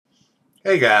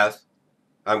Hey guys,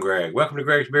 I'm Greg. Welcome to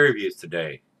Gregsbeerreviews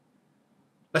today.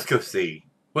 Let's go see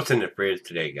what's in the fridge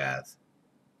today, guys.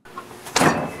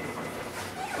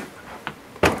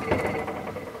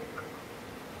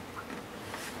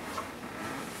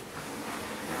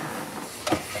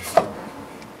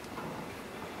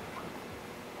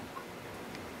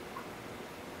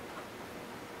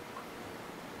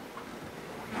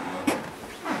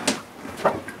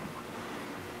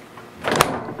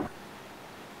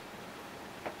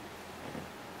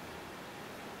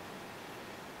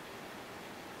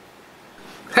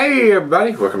 Hey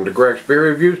everybody, welcome to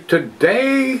Gregsbeerreviews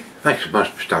today. Thanks so much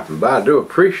for stopping by. I do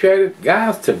appreciate it.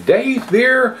 Guys, today's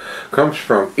beer comes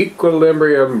from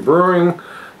Equilibrium Brewing.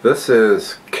 This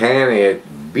is Can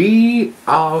It Be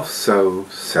All So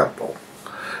Simple?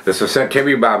 This was sent to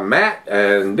me by Matt,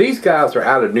 and these guys are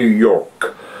out of New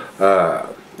York.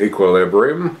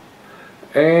 Equilibrium.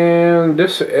 And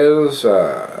this is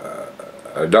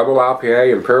a double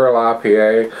IPA, Imperial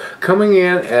IPA, coming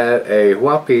in at a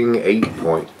whopping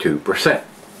 8.2%.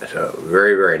 So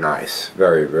very, very nice.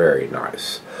 Very, very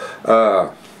nice.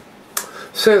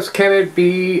 Says, can it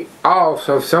be all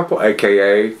so simple?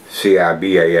 AKA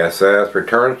CIBASS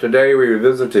returns today. We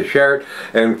revisit the shared,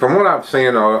 and from what I've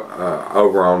seen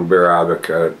over on Beer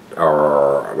Advocate,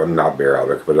 or not Beer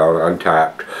Advocate, but on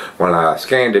Untapped, when I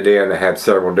scanned it in, it had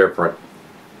several different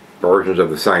versions of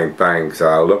the same thing, so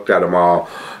I looked at them all,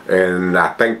 and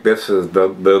I think this is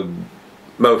the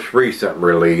most recent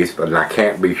release, but I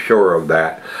can't be sure of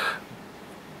that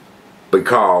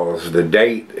because the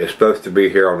date is supposed to be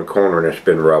here on the corner and it's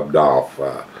been rubbed off.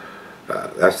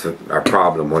 That's a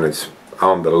problem when it's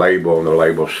on the label and the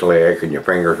label's slick and your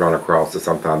fingers run across it.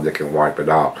 Sometimes it can wipe it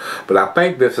off, but I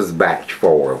think this is batch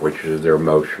 4, which is their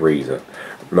most recent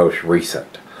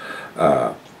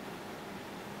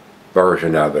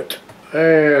version of it.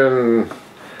 And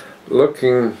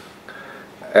looking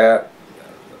at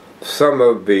some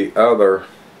of the other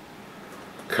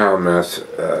comments,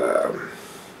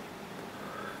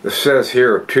 it says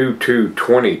here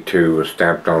 2222 was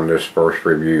stamped on this first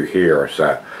review here,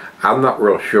 so I'm not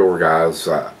real sure, guys,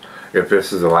 if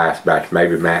this is the last batch.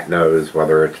 Maybe Matt knows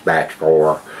whether it's batch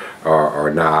 4 or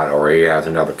not, or he has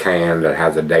another can that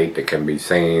has a date that can be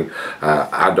seen.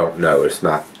 I don't know. It's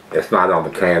not on the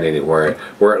can anywhere.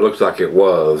 Where it looks like it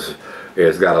was,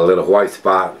 it's got a little white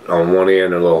spot on one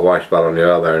end and a little white spot on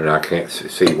the other, and I can't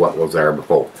see what was there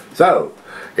before. So,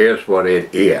 here's what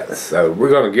it is. So, we're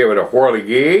going to give it a whirly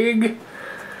gig.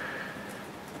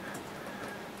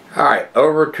 Alright,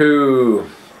 over to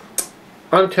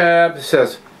Untapped. It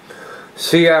says,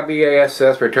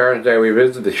 CIBASS returns today. We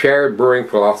visit the shared brewing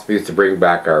philosophies to bring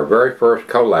back our very first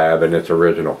collab in its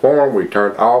original form. We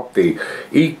turned off the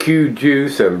EQ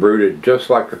juice and brewed it just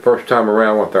like the first time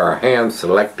around with our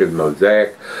hand-selected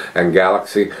Mosaic and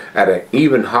Galaxy at an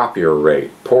even hoppier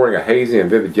rate, pouring a hazy and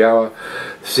vivid yellow.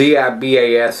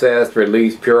 CIBASS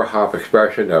released pure hop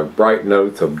expression of bright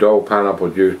notes of dull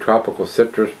pineapple juice, tropical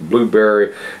citrus,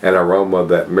 blueberry, and aroma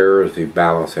that mirrors the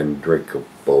balanced and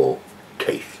drinkable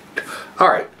taste.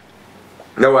 Alright,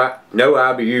 no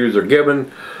IBUs are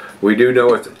given. We do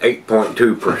know it's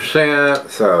 8.2%,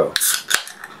 so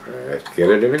let's get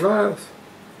it in a glass.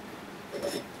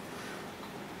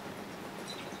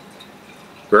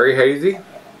 Very hazy,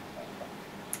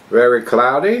 very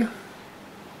cloudy.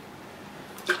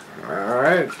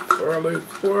 Alright,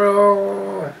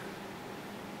 swirl.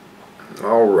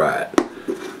 Alright.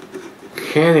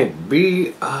 Can it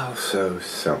be all so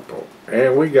simple?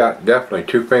 And we got definitely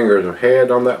 2 fingers of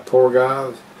head on that pour,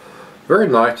 guys. Very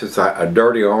nice. It's a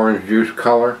dirty orange juice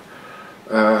color.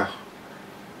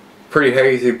 Pretty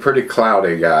hazy, pretty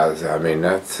cloudy, guys. I mean,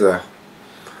 that's a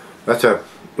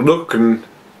looking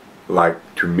like,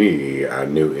 to me, a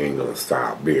New England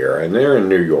style beer, and they're in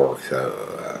New York,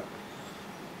 so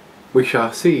we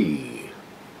shall see.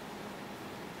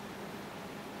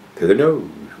 To the nose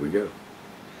we go.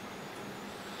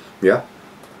 Yeah,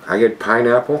 I get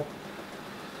pineapple,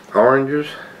 oranges,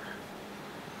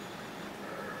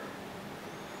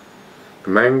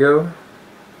 mango,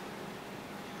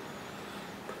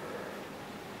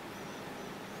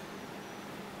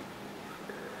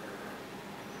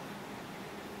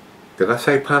 did I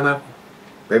say pineapple?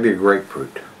 Maybe a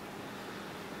grapefruit.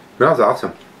 Smells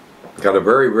awesome. Got a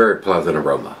very, very pleasant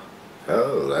aroma.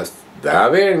 So let's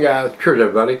dive in, guys. Cheers,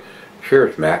 everybody.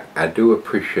 Cheers, Matt. I do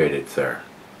appreciate it, sir.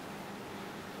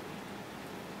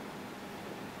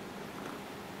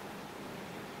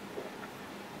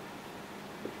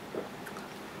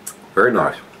 Very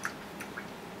nice.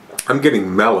 I'm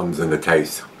getting melons in the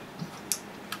taste.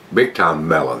 Big time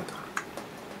melon.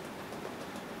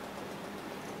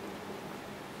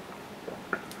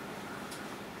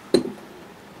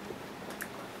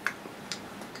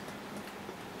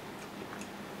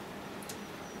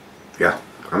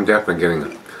 I'm definitely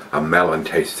getting a melon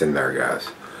taste in there, guys.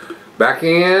 Back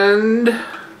end,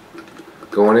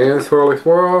 going in, swirly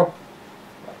swirl.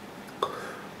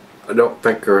 I don't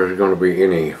think there's going to be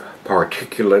any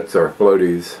particulates or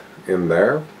floaties in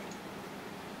there.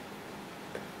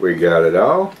 We got it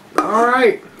all.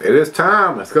 Alright, it is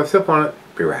time. Let's go sip on it.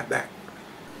 Be right back.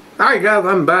 Alright guys,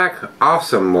 I'm back.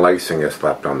 Awesome lacing is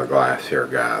left on the glass here,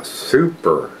 guys.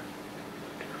 Super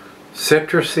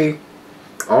citrusy,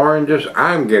 oranges.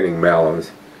 I'm getting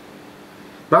melons.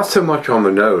 Not so much on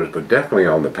the nose, but definitely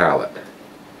on the palate.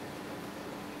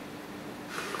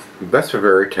 That's a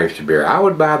very tasty beer. I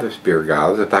would buy this beer,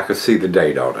 guys, if I could see the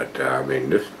date on it. I mean,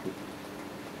 this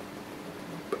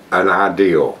an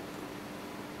ideal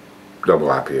double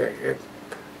IPA.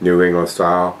 New England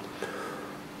style.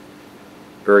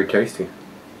 Very tasty.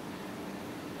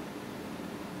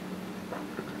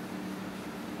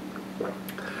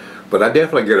 But I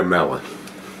definitely get a melon.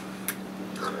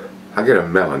 I get a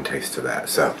melon taste to that,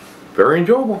 so very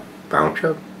enjoyable. Final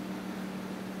chug.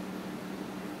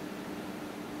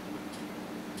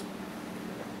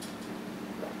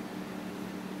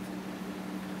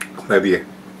 Maybe a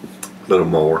little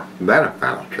more than a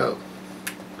final chug.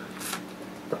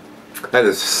 That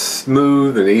is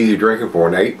smooth and easy drinking for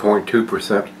an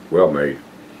 8.2%. Well made.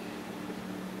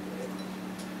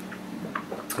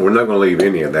 We're not going to leave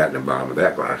any of that in the bottom of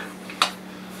that glass.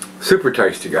 Super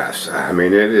tasty, guys. I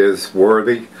mean, it is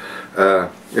worthy.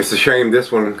 It's a shame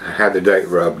this one had the date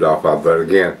rubbed off of, but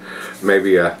again,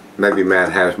 maybe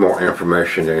Matt has more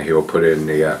information and he'll put in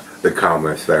the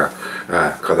comments there,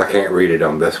 because I can't read it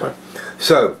on this one.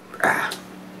 So,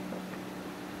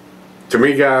 to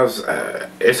me, guys,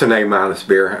 it's an A-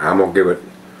 beer. I'm gonna give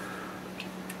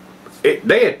it.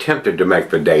 They attempted to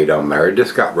make the date on there. It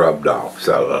just got rubbed off.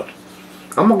 So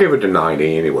I'm gonna give it a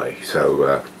 90 anyway.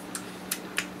 So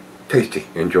tasty,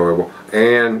 enjoyable,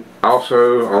 and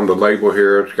also on the label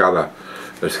here, it's got a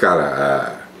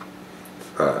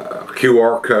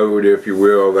QR code, if you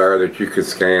will, there that you can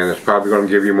scan. It's probably going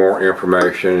to give you more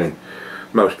information, and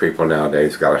most people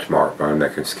nowadays got a smartphone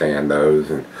that can scan those,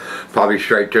 and probably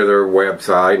straight to their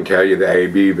website and tell you the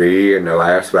ABV and the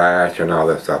last batch and all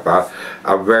that stuff.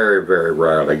 I very, very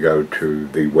rarely go to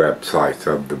the websites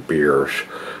of the beers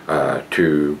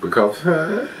because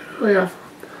well,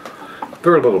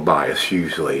 they're a little biased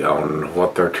usually on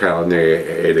what they're telling you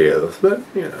it is, but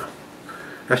you know,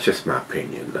 that's just my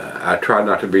opinion. I try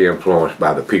not to be influenced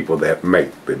by the people that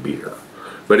make the beer.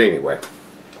 But anyway,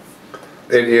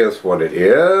 it is what it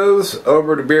is.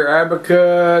 Over to Beer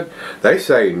Advocate, they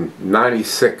say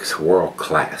 96 world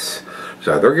class.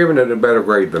 So they're giving it a better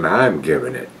grade than I'm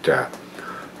giving it.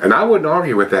 And I wouldn't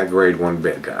argue with that grade one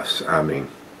bit, guys. I mean,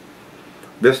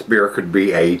 this beer could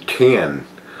be a 10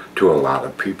 to a lot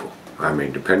of people. I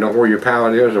mean, depending on where your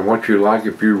palate is and what you like,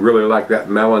 if you really like that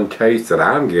melon taste that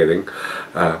I'm getting,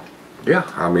 yeah,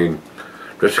 I mean,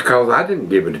 just because I didn't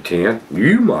give it a 10,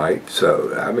 you might.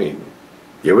 So, I mean,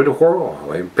 give it a whirl.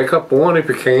 I mean, pick up one if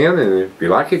you can, and if you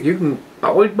like it, you can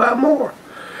always buy more.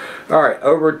 Alright,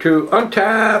 over to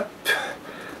Untapped.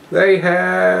 They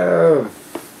have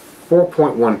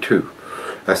 4.12.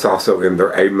 That's also in their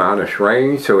A-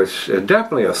 range, so it's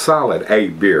definitely a solid A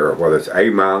beer, whether it's A-,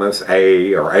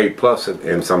 A, or A+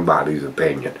 in somebody's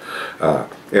opinion.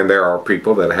 And there are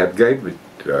people that have gave it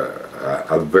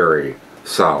a very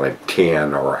solid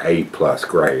 10 or A+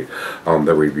 grade on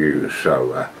the reviews.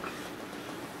 So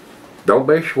don't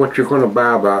base what you're going to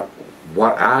buy about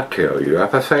what I tell you.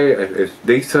 If I say it's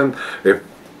decent,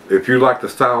 if you like the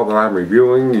style that I'm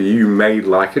reviewing, you may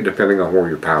like it depending on where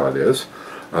your palate is.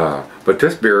 But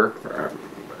this beer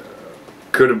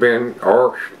could have been,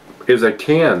 or is a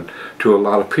 10 to a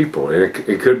lot of people.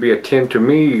 It could be a 10 to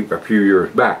me a few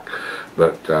years back,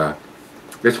 but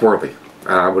it's worthy.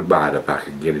 I would buy it if I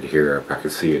could get it here, if I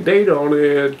could see a date on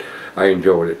it. I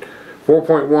enjoyed it.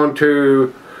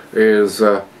 4.12 is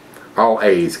all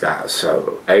A's, guys,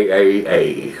 so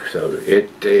AAA. So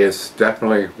it is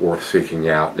definitely worth seeking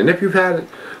out. And if you've had it,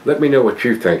 let me know what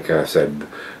you think. I said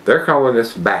they're calling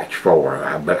this batch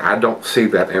 4, but I don't see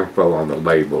that info on the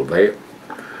label. I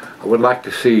would like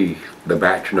to see the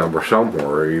batch number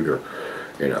somewhere, either,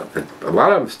 you know, a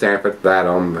lot of them stamp it that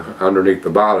on underneath the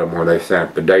bottom where they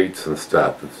stamp the dates and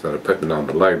stuff instead of putting it on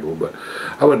the label. But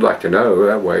I would like to know,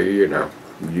 that way, you know,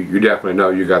 you definitely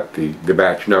know you got the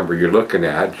batch number you're looking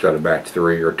at instead of batch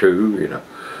 3 or 2, you know.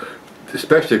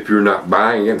 Especially if you're not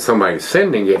buying it and somebody's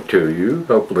sending it to you.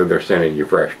 Hopefully they're sending you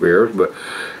fresh beers, but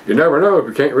you never know if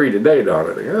you can't read the date on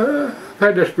it. I've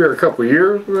had this beer a couple of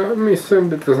years, let me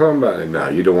send it to somebody. No,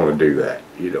 you don't want to do that.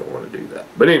 You don't want to do that.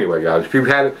 But anyway, guys, if you've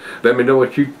had it, let me know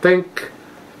what you think.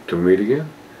 Till we meet again,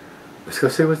 Let's go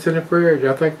see what's in the fridge.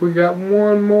 I think we got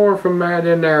one more from Matt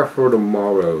in there for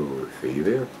tomorrow. See you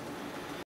then.